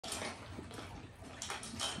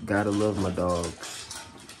Gotta love my dogs.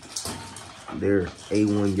 They're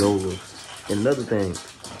A1 Yola. Another thing,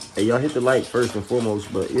 hey, y'all hit the like first and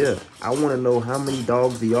foremost, but yeah, I want to know how many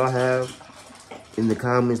dogs do y'all have in the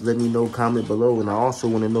comments. Let me know, comment below. And I also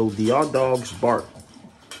want to know, do y'all dogs bark?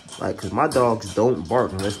 Like, cause my dogs don't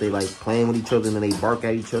bark unless they like playing with each other and then they bark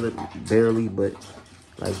at each other barely, but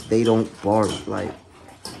like they don't bark. Like,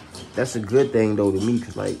 that's a good thing though to me,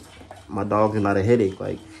 cause like my dogs are not a headache.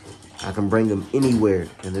 Like, I can bring them anywhere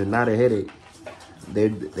and they're not a headache. They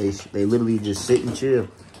literally just sit and chill.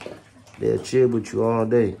 They'll chill with you all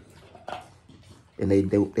day, and they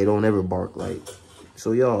don't ever bark. Like,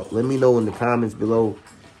 so y'all, let me know in the comments below,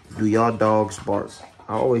 do y'all dogs bark?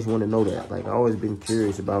 I always want to know that. Like, I always been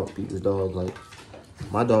curious about people's dogs. Like,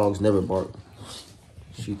 my dogs never bark.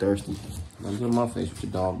 She thirsty. Now get in my face with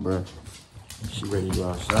your dog, bro. She ready to go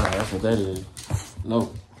outside. That's what that is.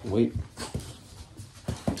 No, wait.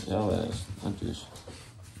 Y'all ass. Not this.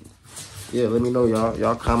 Yeah, let me know, y'all.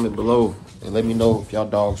 Y'all comment below and let me know if y'all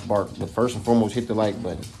dogs bark. But first and foremost, hit the like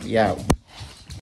button. We out.